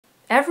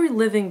Every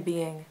living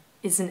being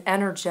is an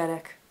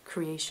energetic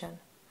creation.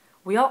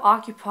 We all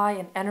occupy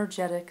an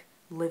energetic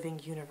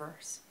living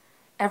universe.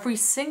 Every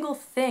single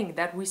thing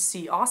that we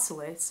see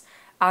oscillates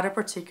at a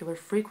particular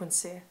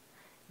frequency.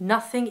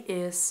 Nothing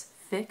is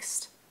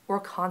fixed or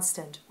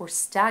constant or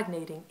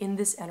stagnating in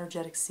this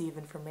energetic sea of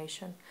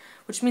information,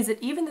 which means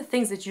that even the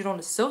things that you don't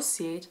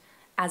associate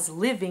as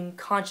living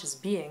conscious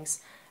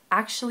beings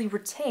actually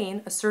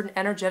retain a certain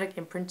energetic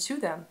imprint to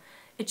them.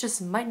 It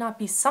just might not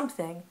be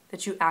something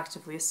that you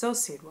actively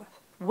associate with.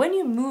 When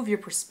you move your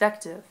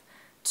perspective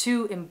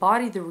to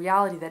embody the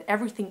reality that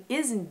everything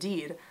is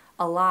indeed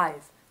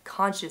alive,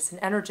 conscious,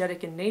 and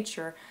energetic in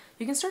nature,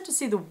 you can start to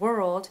see the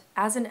world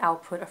as an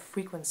output of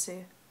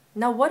frequency.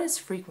 Now, what is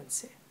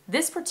frequency?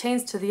 This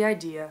pertains to the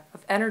idea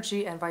of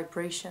energy and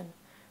vibration,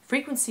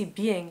 frequency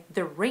being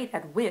the rate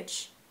at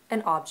which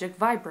an object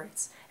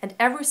vibrates, and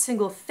every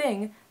single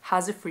thing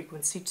has a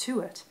frequency to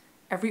it.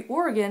 Every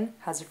organ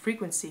has a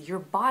frequency. Your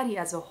body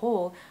as a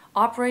whole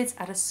operates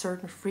at a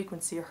certain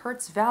frequency, a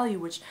Hertz value,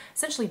 which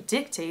essentially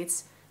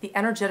dictates the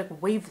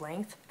energetic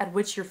wavelength at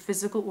which your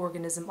physical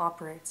organism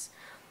operates.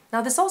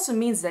 Now, this also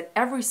means that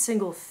every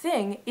single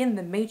thing in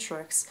the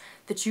matrix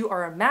that you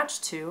are a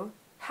match to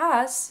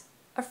has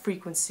a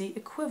frequency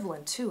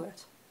equivalent to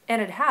it,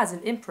 and it has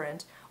an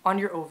imprint on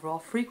your overall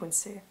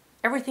frequency.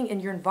 Everything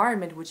in your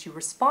environment which you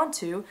respond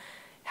to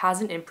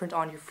has an imprint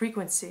on your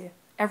frequency.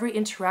 Every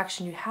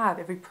interaction you have,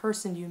 every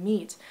person you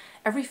meet,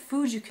 every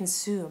food you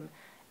consume,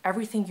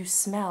 everything you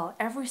smell,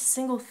 every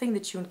single thing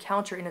that you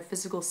encounter in a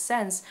physical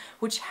sense,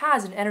 which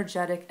has an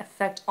energetic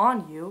effect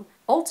on you,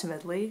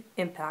 ultimately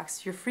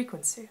impacts your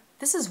frequency.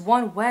 This is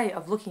one way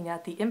of looking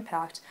at the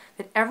impact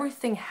that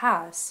everything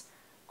has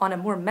on a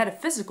more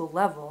metaphysical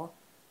level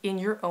in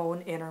your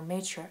own inner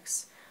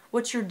matrix.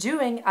 What you're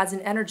doing as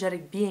an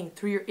energetic being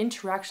through your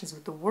interactions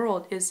with the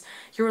world is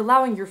you're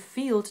allowing your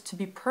field to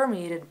be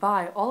permeated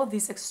by all of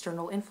these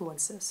external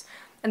influences.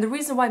 And the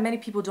reason why many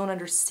people don't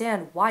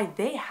understand why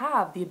they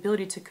have the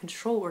ability to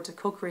control or to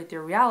co-create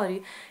their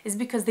reality is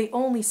because they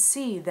only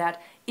see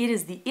that it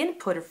is the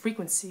input of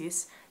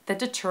frequencies that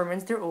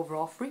determines their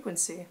overall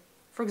frequency.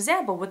 For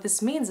example, what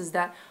this means is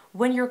that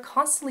when you're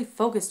constantly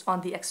focused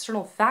on the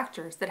external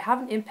factors that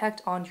have an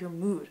impact on your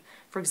mood,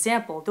 for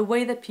example, the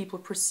way that people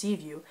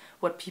perceive you,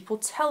 what people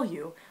tell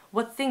you,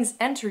 what things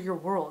enter your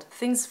world,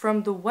 things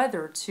from the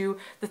weather to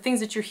the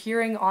things that you're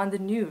hearing on the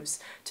news,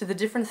 to the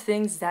different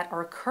things that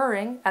are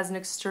occurring as an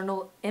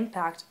external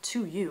impact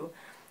to you.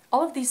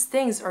 All of these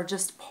things are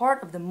just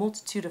part of the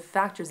multitude of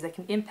factors that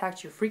can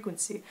impact your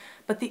frequency,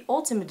 but the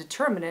ultimate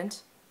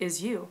determinant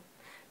is you.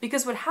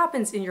 Because what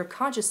happens in your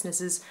consciousness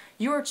is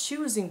you are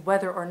choosing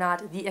whether or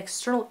not the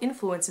external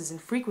influences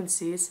and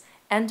frequencies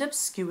end up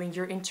skewing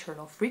your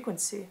internal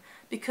frequency.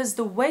 Because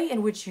the way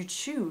in which you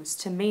choose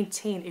to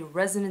maintain a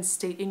resonant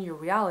state in your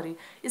reality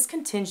is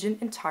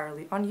contingent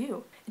entirely on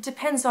you. It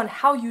depends on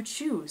how you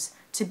choose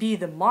to be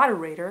the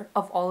moderator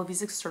of all of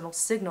these external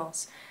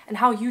signals, and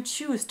how you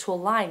choose to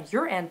align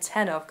your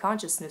antenna of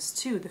consciousness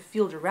to the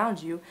field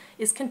around you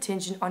is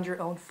contingent on your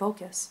own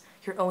focus,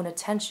 your own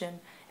attention,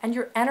 and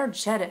your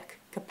energetic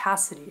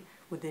capacity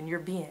within your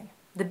being.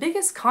 The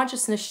biggest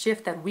consciousness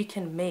shift that we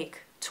can make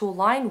to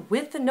align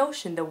with the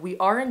notion that we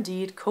are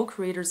indeed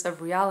co-creators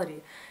of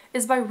reality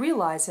is by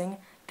realizing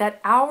that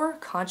our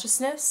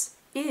consciousness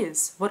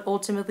is what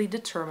ultimately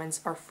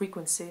determines our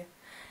frequency.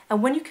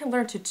 And when you can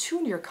learn to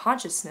tune your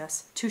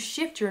consciousness to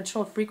shift your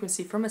internal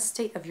frequency from a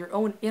state of your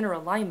own inner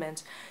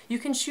alignment, you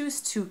can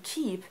choose to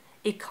keep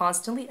a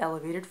constantly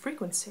elevated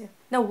frequency.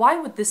 Now, why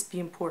would this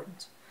be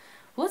important?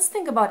 Well, let's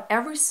think about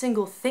every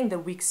single thing that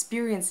we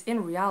experience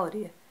in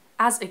reality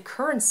as a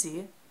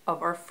currency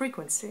of our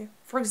frequency.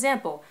 For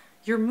example,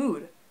 your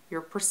mood,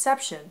 your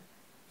perception,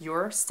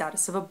 your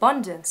status of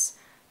abundance,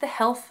 the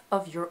health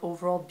of your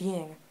overall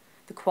being,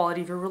 the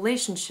quality of your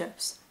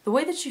relationships, the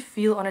way that you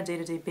feel on a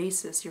day-to-day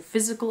basis, your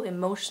physical,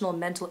 emotional,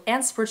 mental,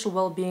 and spiritual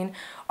well-being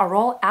are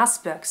all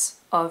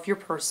aspects of your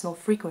personal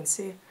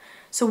frequency.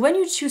 So when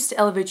you choose to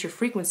elevate your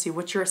frequency,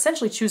 what you're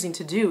essentially choosing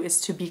to do is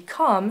to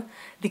become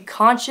the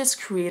conscious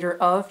creator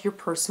of your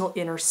personal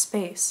inner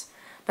space.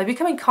 By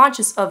becoming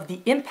conscious of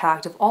the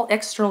impact of all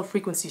external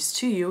frequencies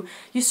to you,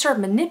 you start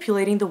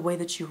manipulating the way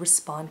that you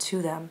respond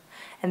to them.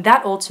 And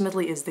that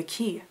ultimately is the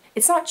key.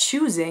 It's not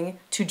choosing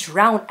to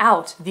drown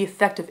out the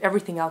effect of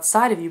everything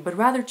outside of you, but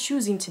rather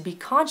choosing to be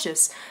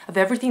conscious of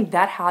everything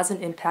that has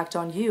an impact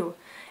on you.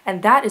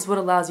 And that is what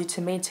allows you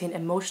to maintain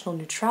emotional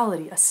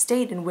neutrality, a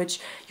state in which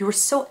you are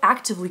so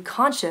actively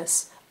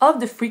conscious of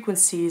the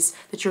frequencies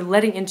that you're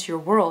letting into your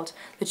world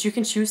that you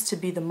can choose to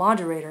be the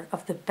moderator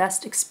of the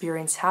best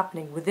experience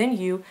happening within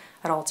you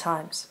at all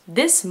times.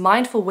 This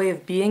mindful way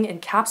of being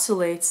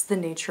encapsulates the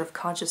nature of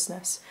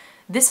consciousness.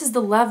 This is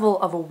the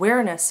level of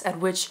awareness at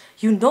which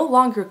you no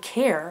longer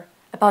care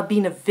about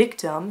being a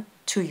victim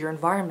to your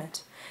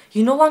environment.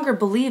 You no longer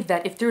believe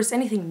that if there's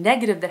anything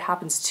negative that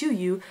happens to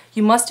you,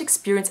 you must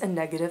experience a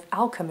negative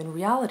outcome in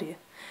reality.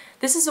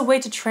 This is a way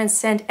to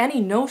transcend any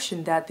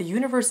notion that the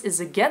universe is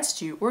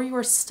against you or you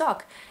are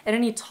stuck in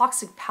any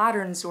toxic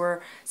patterns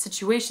or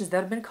situations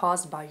that have been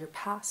caused by your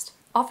past.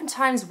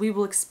 Oftentimes, we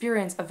will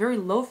experience a very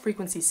low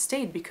frequency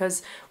state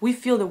because we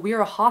feel that we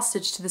are a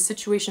hostage to the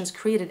situations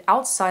created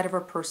outside of our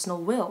personal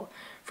will.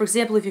 For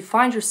example, if you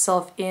find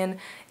yourself in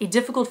a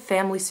difficult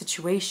family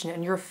situation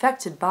and you're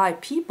affected by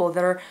people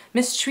that are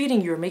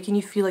mistreating you or making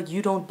you feel like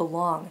you don't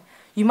belong,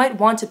 you might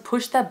want to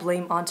push that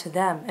blame onto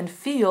them and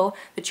feel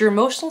that your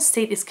emotional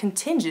state is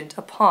contingent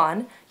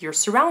upon your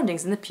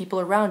surroundings and the people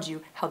around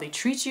you, how they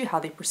treat you, how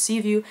they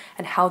perceive you,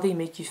 and how they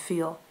make you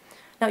feel.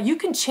 Now, you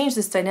can change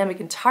this dynamic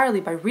entirely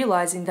by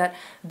realizing that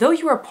though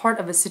you are part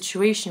of a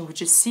situation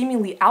which is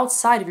seemingly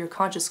outside of your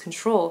conscious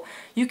control,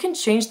 you can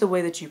change the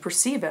way that you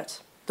perceive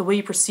it, the way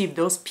you perceive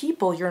those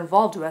people you're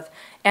involved with,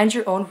 and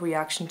your own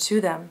reaction to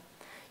them.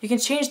 You can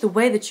change the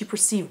way that you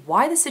perceive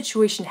why the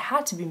situation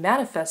had to be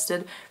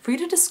manifested for you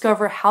to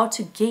discover how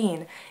to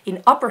gain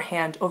an upper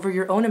hand over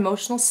your own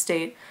emotional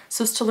state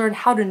so as to learn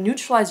how to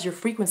neutralize your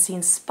frequency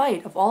in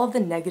spite of all of the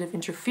negative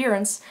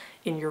interference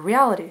in your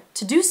reality.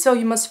 To do so,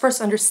 you must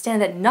first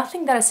understand that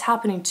nothing that is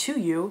happening to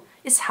you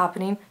is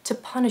happening to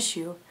punish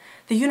you.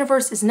 The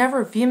universe is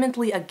never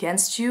vehemently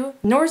against you,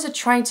 nor is it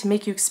trying to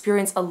make you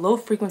experience a low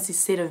frequency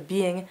state of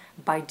being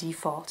by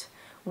default.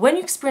 When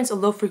you experience a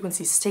low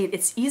frequency state,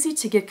 it's easy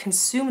to get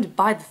consumed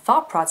by the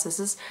thought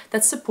processes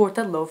that support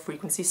that low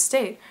frequency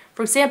state.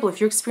 For example, if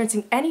you're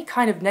experiencing any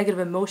kind of negative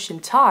emotion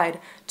tied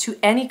to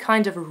any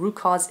kind of a root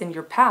cause in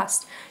your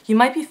past, you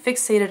might be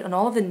fixated on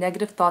all of the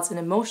negative thoughts and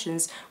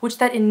emotions which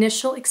that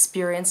initial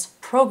experience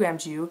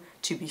programmed you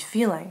to be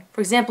feeling. For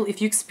example,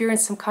 if you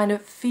experience some kind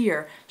of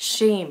fear,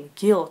 shame,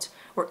 guilt,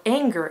 or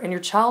anger in your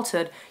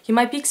childhood, you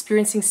might be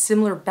experiencing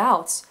similar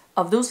bouts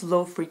of those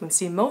low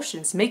frequency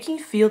emotions, making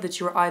you feel that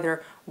you are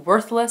either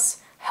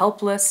worthless,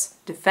 helpless,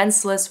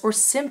 defenseless, or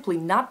simply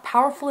not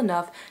powerful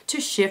enough to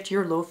shift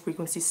your low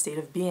frequency state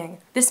of being.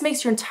 This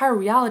makes your entire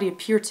reality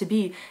appear to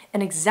be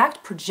an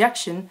exact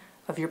projection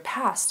of your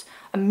past,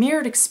 a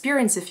mirrored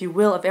experience, if you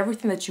will, of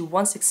everything that you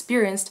once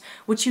experienced,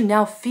 which you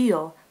now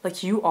feel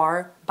like you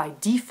are, by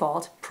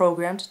default,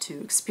 programmed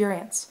to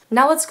experience.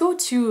 Now let's go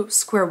to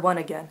square one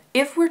again.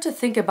 If we're to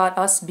think about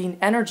us being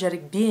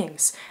energetic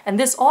beings, and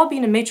this all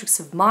being a matrix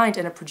of mind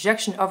and a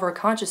projection of our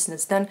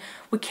consciousness, then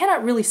we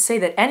cannot really say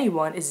that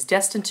anyone is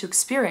destined to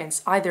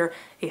experience either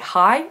a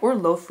high or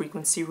low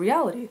frequency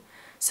reality.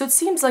 So it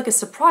seems like a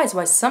surprise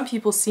why some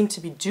people seem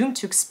to be doomed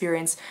to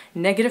experience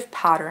negative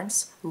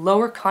patterns,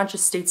 lower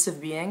conscious states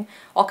of being,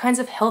 all kinds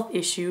of health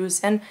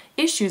issues, and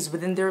issues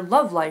within their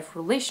love life,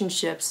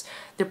 relationships,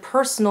 their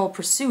personal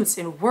pursuits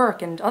in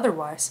work and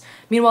otherwise.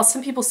 Meanwhile,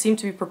 some people seem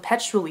to be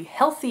perpetually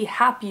healthy,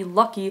 happy,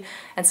 lucky,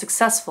 and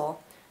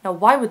successful. Now,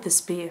 why would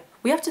this be?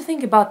 We have to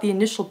think about the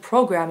initial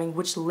programming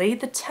which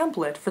laid the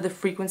template for the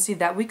frequency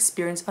that we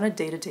experience on a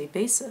day-to-day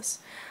basis.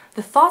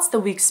 The thoughts that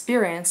we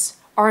experience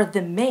are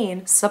the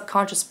main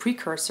subconscious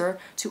precursor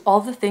to all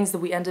the things that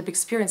we end up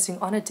experiencing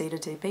on a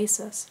day-to-day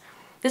basis.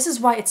 This is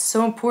why it's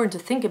so important to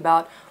think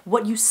about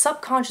what you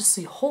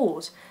subconsciously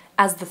hold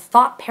as the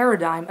thought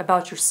paradigm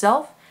about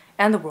yourself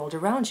and the world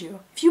around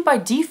you. If you by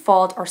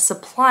default are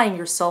supplying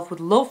yourself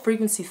with low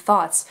frequency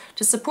thoughts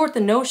to support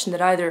the notion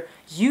that either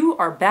you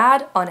are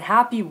bad,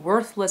 unhappy,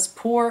 worthless,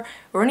 poor,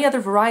 or any other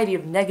variety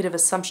of negative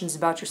assumptions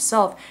about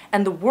yourself,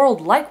 and the world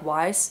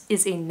likewise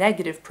is a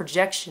negative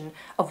projection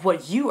of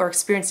what you are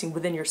experiencing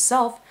within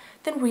yourself,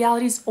 then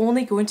reality is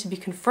only going to be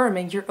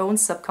confirming your own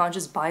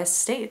subconscious biased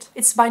state.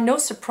 It's by no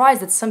surprise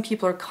that some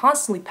people are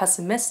constantly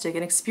pessimistic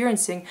and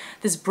experiencing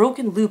this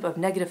broken loop of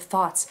negative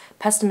thoughts,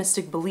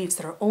 pessimistic beliefs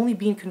that are only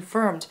being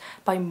confirmed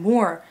by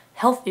more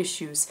health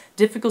issues,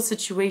 difficult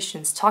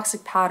situations,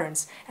 toxic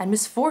patterns, and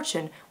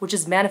misfortune, which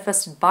is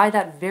manifested by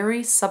that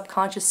very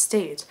subconscious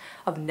state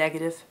of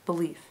negative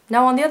belief.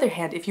 Now, on the other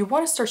hand, if you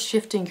want to start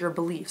shifting your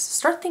beliefs,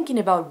 start thinking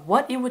about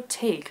what it would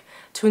take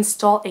to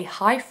install a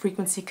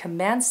high-frequency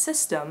command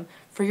system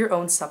for your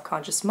own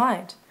subconscious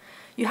mind.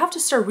 You have to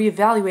start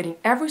reevaluating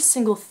every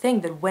single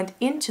thing that went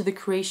into the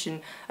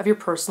creation of your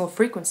personal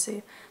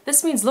frequency.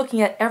 This means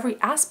looking at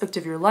every aspect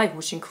of your life,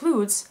 which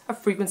includes a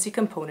frequency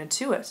component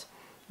to it.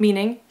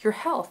 Meaning your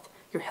health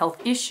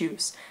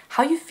issues,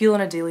 how you feel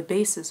on a daily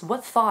basis,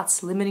 what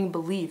thoughts, limiting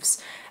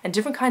beliefs, and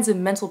different kinds of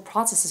mental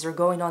processes are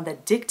going on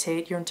that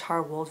dictate your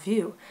entire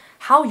worldview,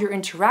 how your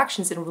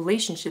interactions and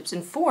relationships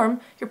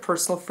inform your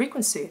personal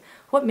frequency,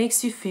 what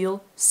makes you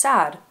feel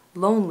sad,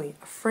 lonely,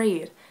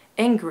 afraid,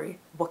 angry,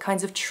 what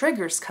kinds of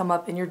triggers come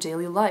up in your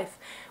daily life,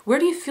 where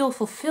do you feel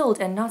fulfilled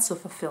and not so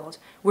fulfilled,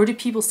 where do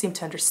people seem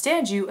to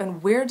understand you,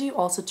 and where do you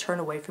also turn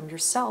away from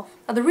yourself.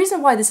 Now, the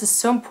reason why this is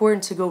so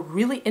important to go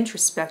really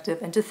introspective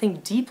and to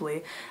think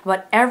deeply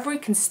about every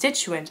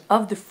constituent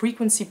of the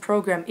frequency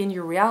program in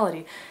your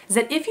reality is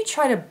that if you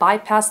try to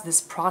bypass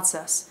this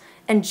process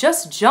and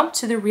just jump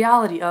to the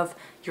reality of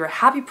you're a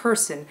happy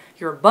person,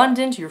 you're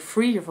abundant, you're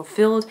free, you're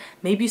fulfilled.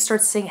 Maybe you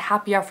start saying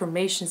happy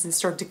affirmations and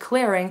start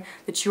declaring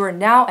that you are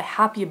now a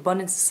happy,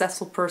 abundant,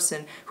 successful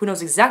person who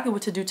knows exactly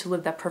what to do to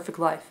live that perfect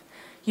life.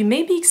 You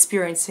may be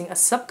experiencing a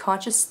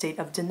subconscious state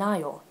of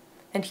denial.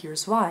 And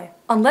here's why.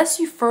 Unless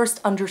you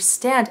first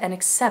understand and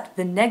accept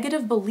the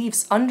negative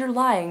beliefs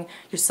underlying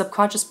your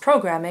subconscious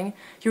programming,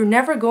 you're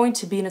never going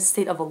to be in a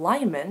state of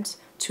alignment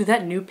to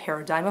that new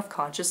paradigm of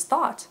conscious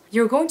thought.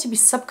 You're going to be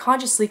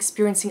subconsciously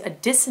experiencing a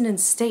dissonant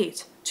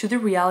state to the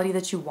reality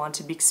that you want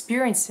to be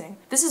experiencing.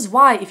 This is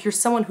why if you're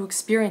someone who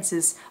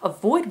experiences a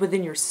void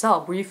within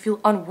yourself where you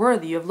feel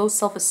unworthy, you have low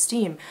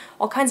self-esteem,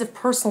 all kinds of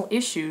personal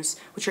issues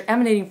which are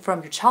emanating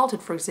from your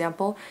childhood, for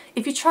example,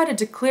 if you try to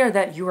declare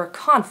that you are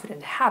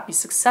confident, happy,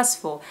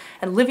 successful,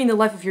 and living the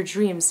life of your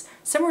dreams,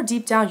 somewhere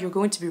deep down you're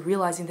going to be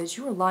realizing that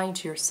you are lying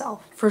to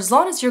yourself. For as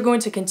long as you're going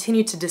to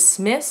continue to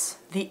dismiss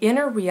the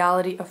inner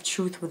reality of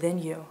truth within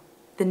you,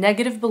 the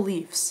negative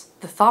beliefs,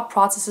 the thought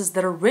processes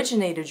that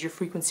originated your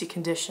frequency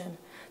condition,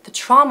 the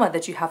trauma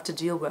that you have to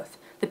deal with,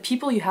 the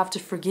people you have to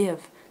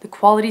forgive, the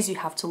qualities you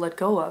have to let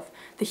go of,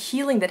 the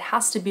healing that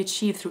has to be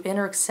achieved through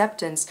inner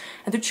acceptance,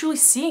 and through truly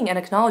seeing and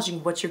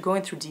acknowledging what you're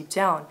going through deep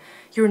down,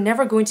 you're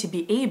never going to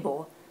be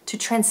able to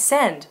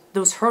transcend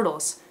those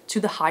hurdles to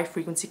the high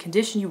frequency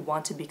condition you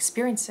want to be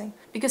experiencing.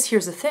 Because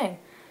here's the thing.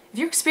 If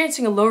you're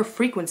experiencing a lower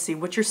frequency,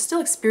 what you're still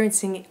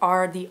experiencing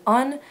are the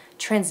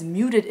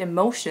untransmuted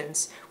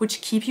emotions which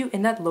keep you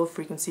in that low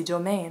frequency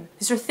domain.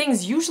 These are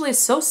things usually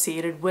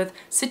associated with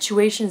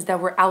situations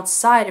that were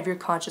outside of your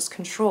conscious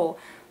control.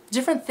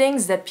 Different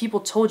things that people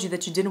told you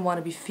that you didn't want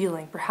to be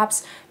feeling,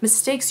 perhaps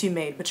mistakes you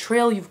made,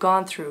 betrayal you've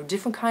gone through,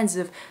 different kinds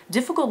of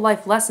difficult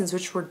life lessons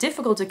which were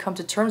difficult to come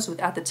to terms with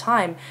at the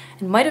time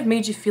and might have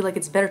made you feel like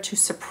it's better to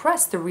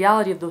suppress the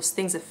reality of those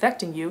things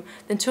affecting you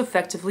than to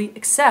effectively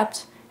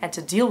accept and to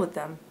deal with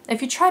them.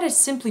 If you try to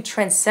simply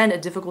transcend a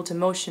difficult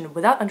emotion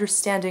without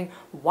understanding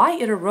why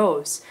it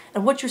arose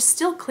and what you're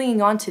still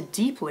clinging on to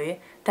deeply,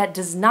 that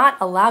does not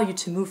allow you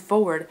to move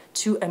forward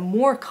to a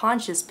more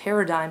conscious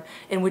paradigm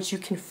in which you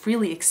can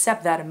freely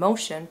accept that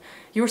emotion,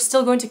 you are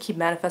still going to keep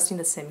manifesting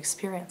the same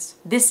experience.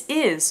 This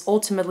is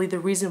ultimately the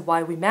reason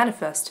why we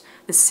manifest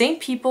the same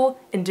people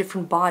in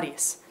different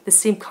bodies, the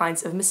same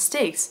kinds of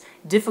mistakes,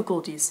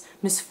 difficulties,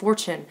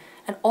 misfortune,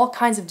 and all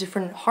kinds of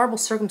different horrible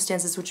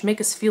circumstances which make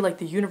us feel like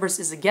the universe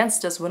is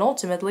against us when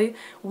ultimately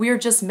we are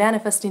just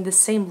manifesting the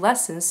same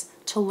lessons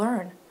to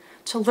learn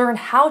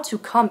how to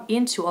come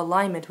into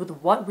alignment with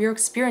what we're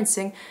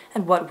experiencing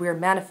and what we're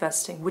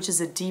manifesting, which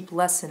is a deep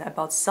lesson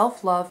about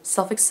self-love,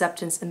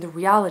 self-acceptance, and the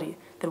reality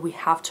that we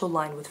have to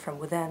align with from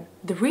within.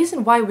 The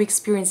reason why we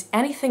experience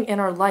anything in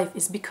our life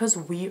is because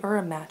we are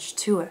a match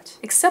to it.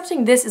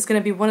 Accepting this is going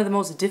to be one of the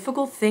most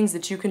difficult things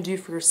that you can do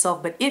for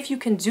yourself, but if you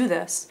can do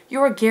this, you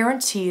are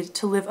guaranteed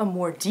to live a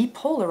more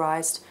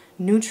depolarized,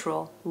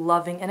 neutral,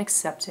 loving, and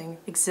accepting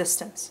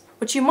existence.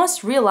 What you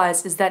must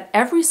realize is that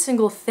every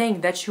single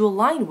thing that you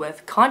align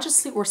with,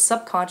 consciously or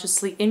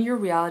subconsciously in your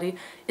reality,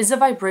 is a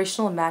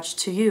vibrational match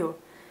to you.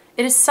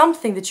 It is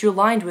something that you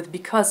aligned with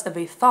because of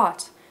a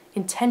thought,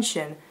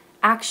 intention,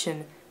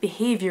 action,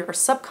 behavior, or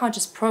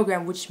subconscious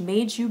program which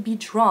made you be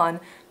drawn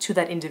to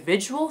that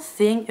individual,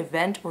 thing,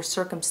 event, or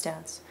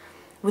circumstance.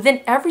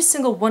 Within every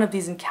single one of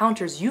these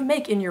encounters you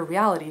make in your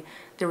reality,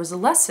 there is a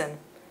lesson.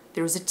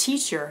 There is a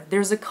teacher,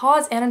 there is a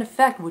cause and an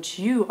effect which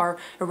you are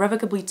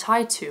irrevocably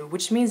tied to,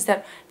 which means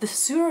that the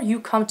sooner you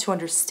come to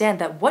understand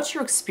that what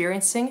you're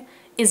experiencing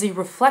is a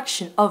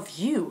reflection of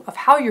you, of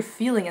how you're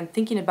feeling and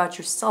thinking about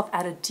yourself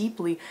at a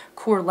deeply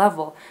core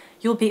level,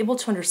 you'll be able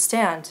to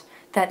understand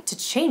that to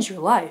change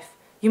your life,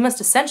 you must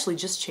essentially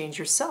just change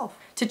yourself.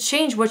 To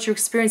change what you're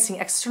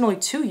experiencing externally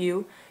to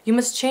you, you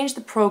must change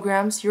the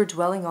programs you're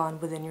dwelling on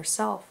within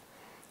yourself.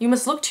 You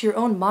must look to your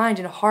own mind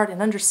and heart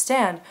and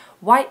understand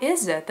why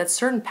is it that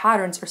certain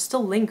patterns are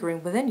still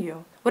lingering within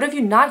you? What have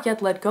you not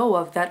yet let go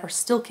of that are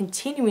still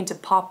continuing to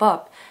pop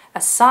up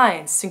as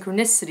signs,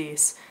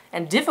 synchronicities,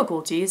 and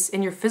difficulties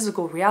in your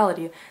physical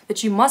reality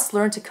that you must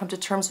learn to come to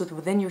terms with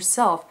within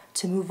yourself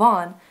to move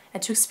on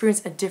and to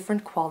experience a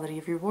different quality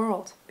of your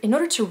world? In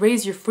order to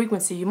raise your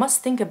frequency, you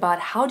must think about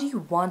how do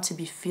you want to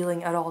be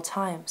feeling at all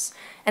times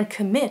and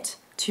commit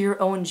to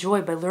your own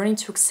joy by learning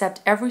to accept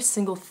every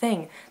single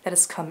thing that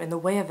has come in the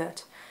way of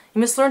it.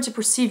 You must learn to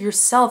perceive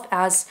yourself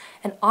as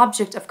an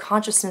object of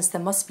consciousness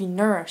that must be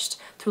nourished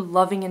through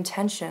loving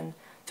intention,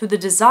 through the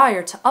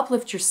desire to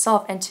uplift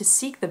yourself and to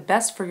seek the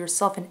best for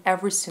yourself in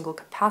every single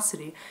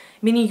capacity,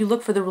 meaning you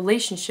look for the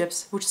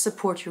relationships which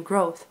support your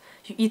growth.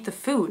 You eat the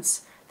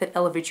foods that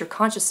elevate your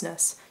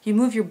consciousness. You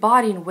move your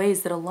body in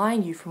ways that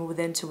align you from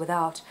within to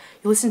without.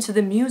 You listen to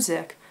the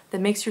music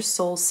that makes your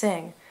soul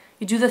sing.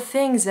 You do the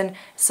things and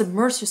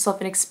submerge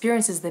yourself in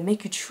experiences that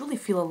make you truly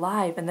feel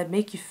alive and that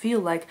make you feel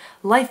like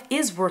life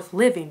is worth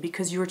living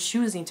because you are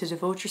choosing to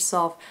devote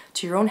yourself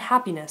to your own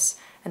happiness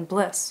and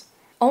bliss.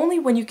 Only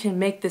when you can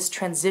make this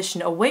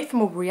transition away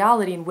from a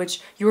reality in which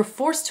you are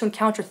forced to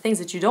encounter things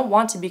that you don't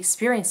want to be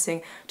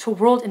experiencing to a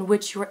world in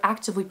which you are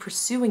actively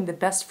pursuing the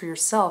best for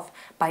yourself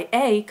by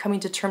A, coming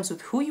to terms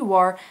with who you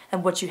are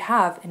and what you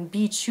have, and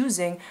B,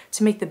 choosing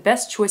to make the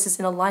best choices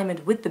in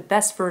alignment with the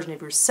best version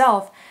of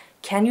yourself,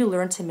 can you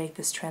learn to make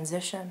this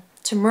transition?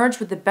 To merge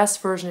with the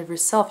best version of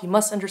yourself, you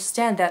must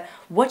understand that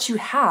what you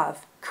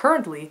have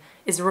currently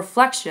is a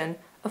reflection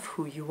of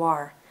who you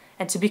are.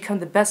 And to become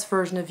the best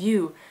version of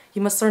you,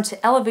 you must learn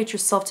to elevate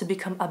yourself to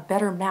become a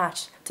better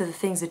match to the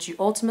things that you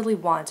ultimately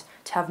want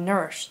to have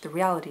nourish the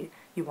reality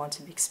you want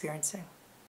to be experiencing.